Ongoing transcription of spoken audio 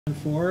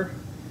4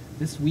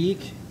 this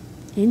week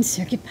in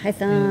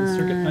CircuitPython. In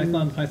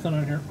CircuitPython, Python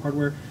on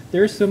hardware.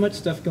 There's so much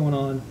stuff going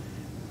on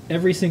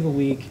every single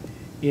week.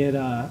 It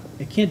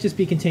can't just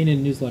be contained in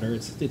a newsletter.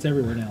 It's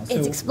everywhere now.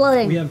 It's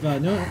exploding. We have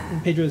Noah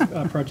Pedro's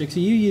project.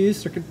 So you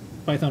use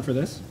CircuitPython for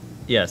this?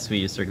 Yes, we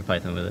use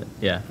CircuitPython with it.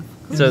 Yeah.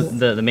 So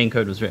the main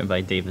code was written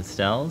by David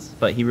Stells,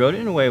 but he wrote it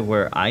in a way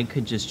where I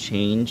could just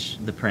change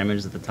the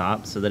parameters at the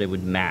top so that it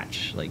would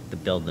match like the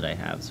build that I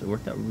have. So it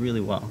worked out really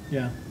well.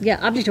 Yeah.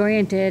 Yeah,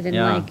 object-oriented and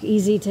like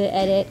easy to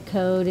edit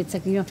code. It's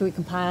like you don't have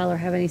to recompile or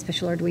have any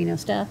special Arduino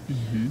stuff.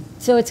 Mm-hmm.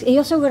 So he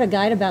also wrote a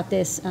guide about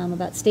this,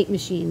 about state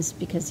machines,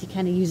 because he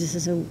kind of uses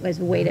this as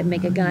a way to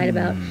make a guide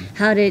about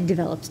how to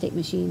develop state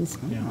machines.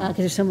 Because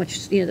there's so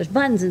much, there's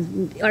buttons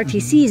and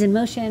RTCs in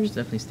motion. There's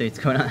definitely states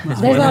going on.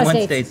 There's a lot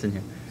of states in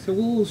here. So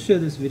we'll show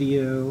this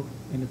video,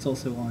 and it's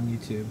also on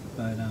YouTube.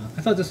 But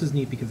I thought this was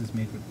neat because it's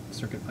made with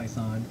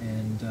CircuitPython,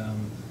 and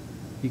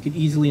you can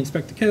easily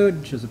inspect the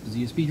code. It shows up as a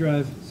USB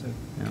drive. So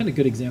kind of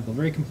good example.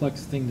 Very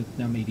complex thing that's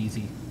now made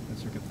easy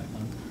with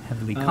CircuitPython.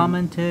 Heavily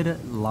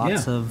commented,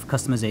 lots of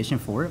customization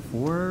for it.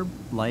 For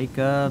like,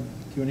 do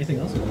anything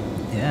else?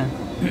 Yeah.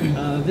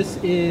 This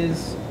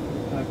is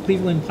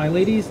Cleveland Pie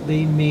Ladies.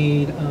 They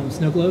made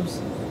snow globes,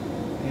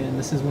 and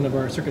this is one of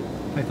our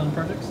CircuitPython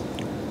projects.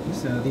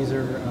 So these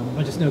are a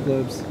bunch of snow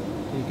globes.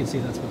 You can see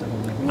that's what they're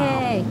holding.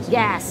 Yay!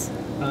 Yes.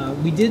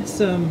 We did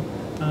some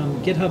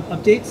GitHub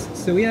updates.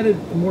 So we added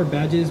more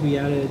badges. We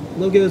added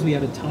logos. We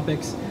added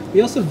topics.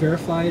 We also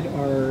verified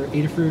our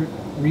Adafruit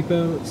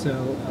repo.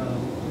 So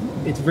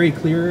it's very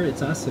clear.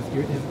 It's us. If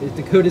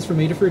the code is from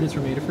Adafruit, it's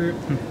from Adafruit.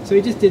 So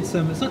we just did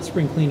some. It's not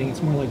spring cleaning.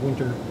 It's more like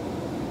winter.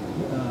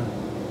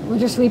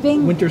 Winter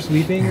sweeping? Winter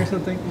sweeping or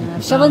something.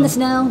 Shoveling the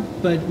snow.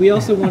 But we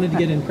also wanted to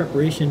get in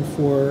preparation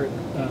for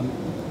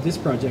this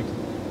project,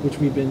 which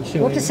we've been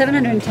showing. We're up to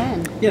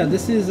 710. Yeah,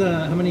 this is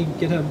how many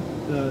GitHub,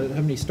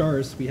 how many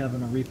stars we have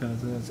in our repo.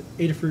 So it's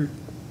Adafruit,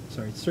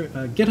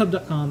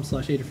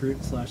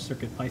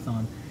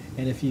 github.com/Adafruit/CircuitPython.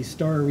 And if you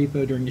star a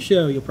repo during the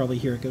show, you'll probably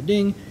hear it go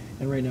ding.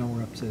 And right now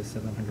we're up to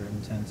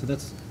 710. So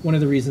that's one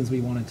of the reasons we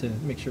wanted to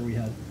make sure we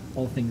had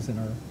all things in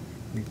our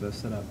repo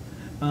set up.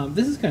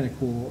 This is kind of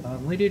cool.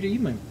 Lady Ada, you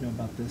might know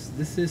about this.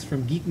 This is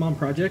from Geek Mom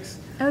Projects.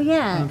 Oh,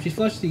 yeah. She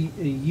flushed the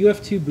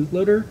UF2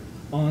 bootloader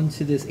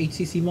onto this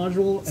HCC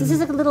module. So this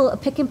is like a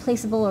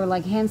pick-and-placeable or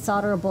like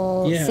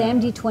hand-solderable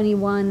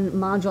SAMD21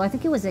 module. I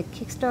think it was a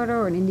Kickstarter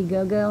or an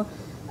Indiegogo.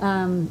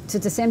 So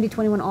it's a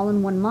SAMD21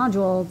 all-in-one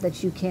module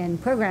that you can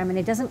program, and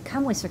it doesn't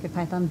come with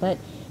CircuitPython, but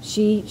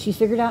she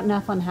figured out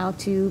enough on how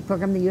to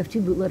program the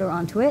UF2 bootloader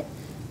onto it,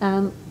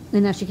 and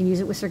now she can use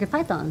it with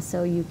CircuitPython.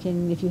 So you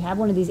can, if you have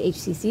one of these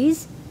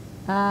HCCs,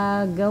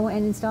 go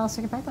and install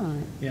CircuitPython on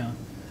it. Yeah.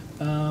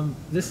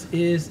 This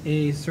is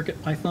a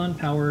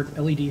CircuitPython-powered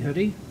LED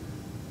hoodie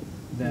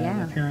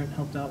that a parent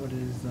helped out with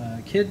his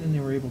kid, and they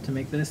were able to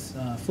make this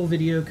full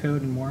video,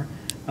 code, and more.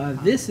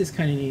 This is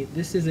kind of neat.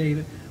 This is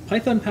a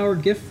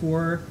Python-powered gift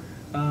for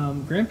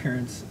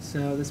grandparents.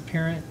 So this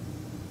parent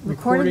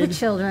recorded the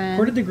children,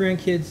 recorded the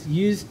grandkids,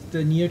 used the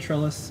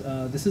NeoTrellis.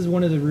 This is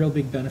one of the real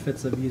big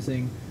benefits of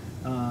using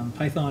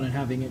Python and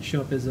having it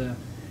show up as a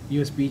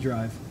USB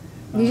drive.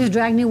 You just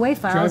drag new WAV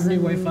files. Drag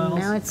new WAV files.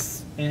 Now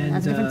it's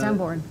a different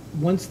soundboard.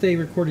 Once they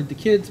recorded the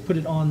kids, put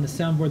it on the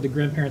soundboard, the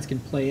grandparents can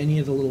play any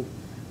of the little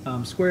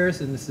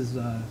squares, and this is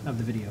of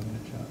the video I'm going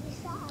to show.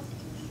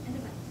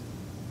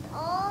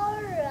 Oh,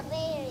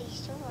 very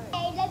short.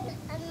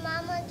 And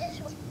Mama just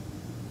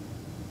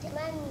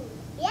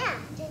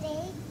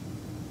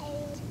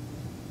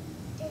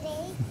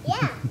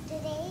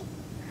today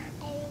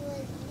I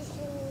was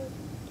listening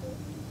to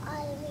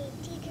all of my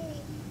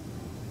teachers.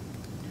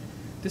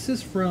 This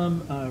is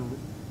from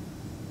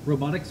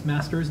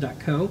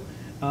roboticsmasters.co.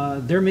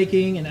 They're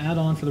making an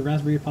add-on for the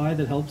Raspberry Pi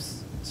that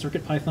helps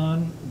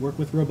CircuitPython work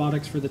with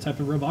robotics for the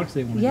type of robotics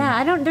they want to do.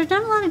 Yeah, there's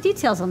not a lot of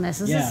details on this.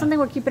 This is something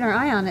we're keeping our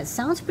eye on. It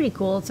sounds pretty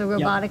cool. It's a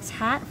robotics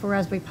hat for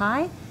Raspberry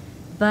Pi.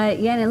 But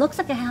yeah, and it looks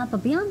like a hat,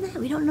 but beyond that,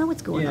 we don't know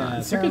what's going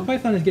on.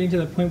 CircuitPython is getting to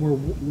that point where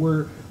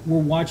we're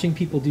watching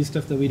people do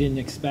stuff that we didn't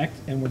expect,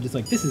 and we're just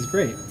like, this is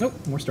great. Nope,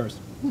 more stars.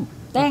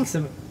 Thanks.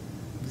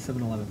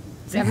 7-Eleven.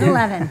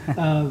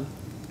 7-Eleven.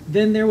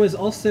 Then there was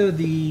also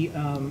the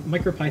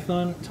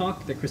MicroPython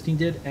talk that Christine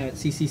did at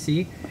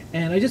CCC,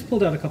 and I just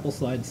pulled out a couple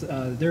slides.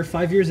 They're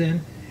 5 years in,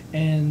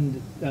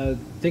 and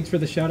thanks for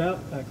the shout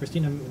out,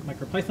 Christine and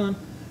MicroPython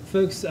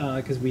folks,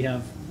 because we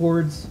have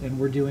boards and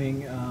we're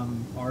doing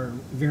our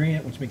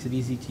variant, which makes it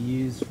easy to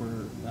use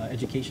for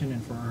education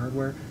and for our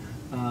hardware.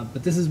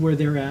 But this is where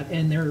they're at,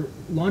 and they're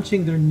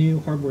launching their new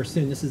hardware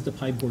soon. This is the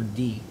PyBoard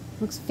D.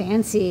 Looks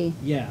fancy.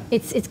 Yeah.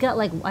 It's got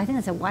like, I think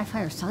it's a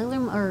Wi-Fi or cellular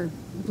or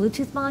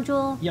Bluetooth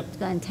module. Yep. It's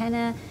got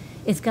antenna.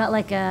 It's got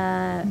like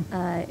I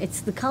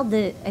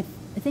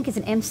think it's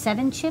an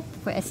M7 chip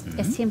for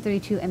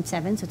STM32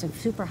 M7, so it's a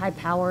super high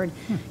powered,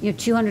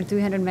 200,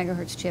 300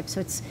 megahertz chip.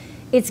 So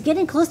it's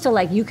getting close to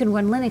like you can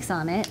run Linux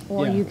on it,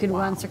 or you can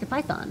run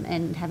CircuitPython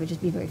and have it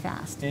just be very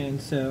fast.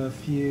 And so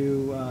if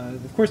you,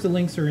 of course, the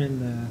links are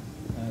in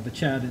the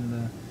chat in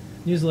the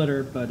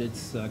newsletter, but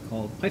it's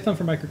called Python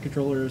for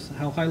Microcontrollers: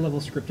 How High-Level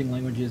Scripting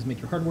Languages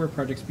Make Your Hardware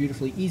Projects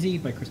Beautifully Easy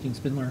by Christine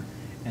Spindler.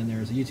 And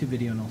there's a YouTube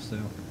video and also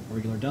a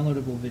regular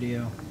downloadable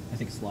video. I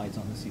think slides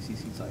on the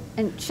CCC site.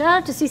 And shout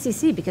out to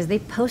CCC because they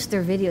post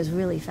their videos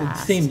really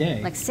fast. Same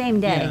day. Like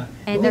same day. Yeah.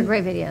 And Well, they're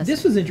great videos.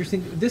 This was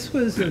interesting. This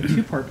was a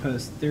two-part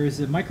post. There is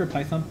a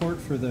MicroPython port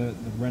for the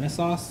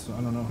Renaissance. I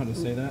don't know how to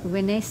say that.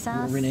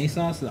 Renaissance.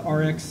 Renaissance, the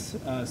RX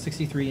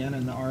 63N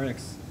and the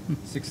RX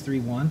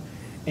 631.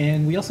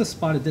 And we also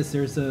spotted this.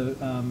 There's a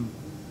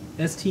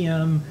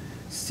STM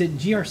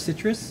GR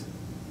Citrus.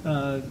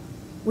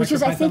 Which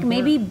is, I think, MicroPython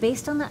maybe port.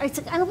 based on that. It's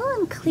a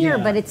little unclear,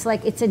 Yeah. but it's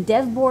like it's a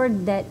dev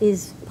board that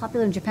is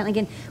popular in Japan.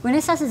 Again,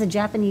 Renaissance is a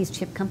Japanese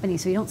chip company,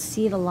 so you don't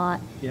see it a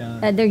lot.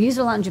 Yeah. They're used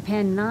a lot in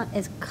Japan, not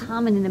as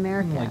common in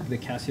America. Like the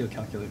Casio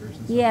calculators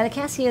and stuff. Yeah, the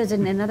Casios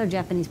and other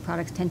Japanese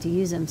products tend to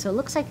use them. So it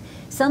looks like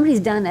somebody's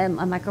done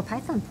a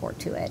MicroPython port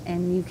to it,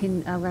 and you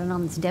can run it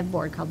on this dev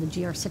board called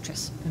the GR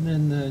Citrus. And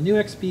then the new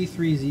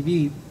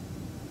XB3ZB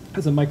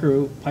has a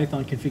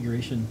MicroPython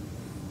configuration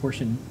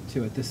portion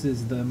to it. This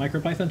is the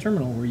MicroPython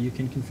terminal where you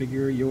can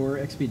configure your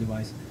XP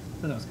device.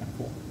 So that was kind of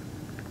cool.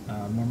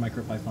 More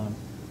MicroPython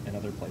in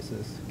other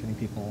places, getting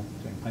people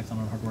doing Python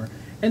on hardware.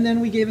 And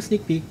then we gave a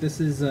sneak peek. This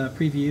is a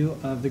preview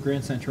of the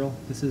Grand Central.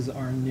 This is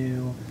our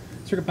new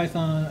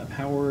CircuitPython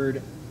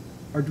powered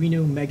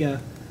Arduino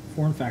Mega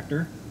form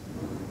factor.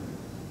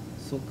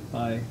 Silk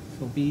by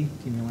Phil B.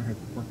 Team Miller had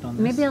worked on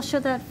this. Maybe I'll show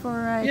that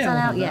for, it's Yeah, not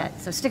we'll out have yet,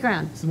 that. so stick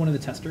around. This is one of the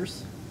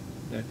testers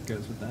that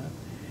goes with that.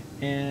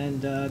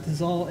 And this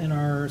is all in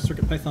our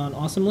CircuitPython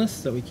awesome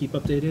list that we keep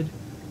updated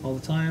all the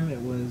time. It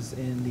was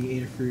in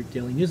the Adafruit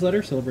Daily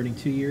Newsletter celebrating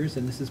 2 years,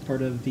 and this is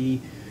part of the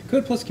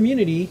Code Plus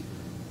community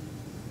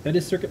that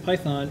is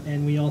CircuitPython.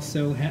 And we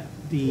also have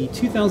the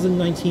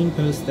 2019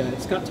 post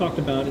that Scott talked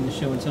about in the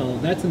show and tell.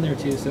 That's in there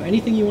too. So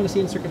anything you want to see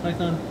in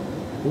CircuitPython,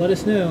 let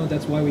us know.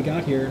 That's why we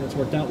got here, and it's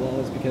worked out well,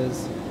 is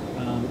because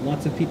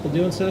lots of people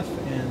doing stuff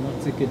and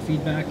lots of good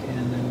feedback,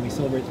 and then we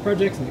celebrate the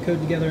projects and the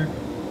code together,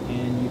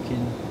 and you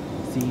can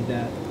see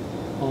that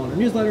on our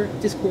newsletter,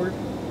 Discord,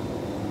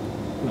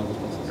 and all those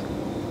places.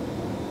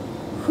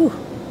 Whew.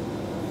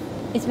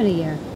 It's been a year.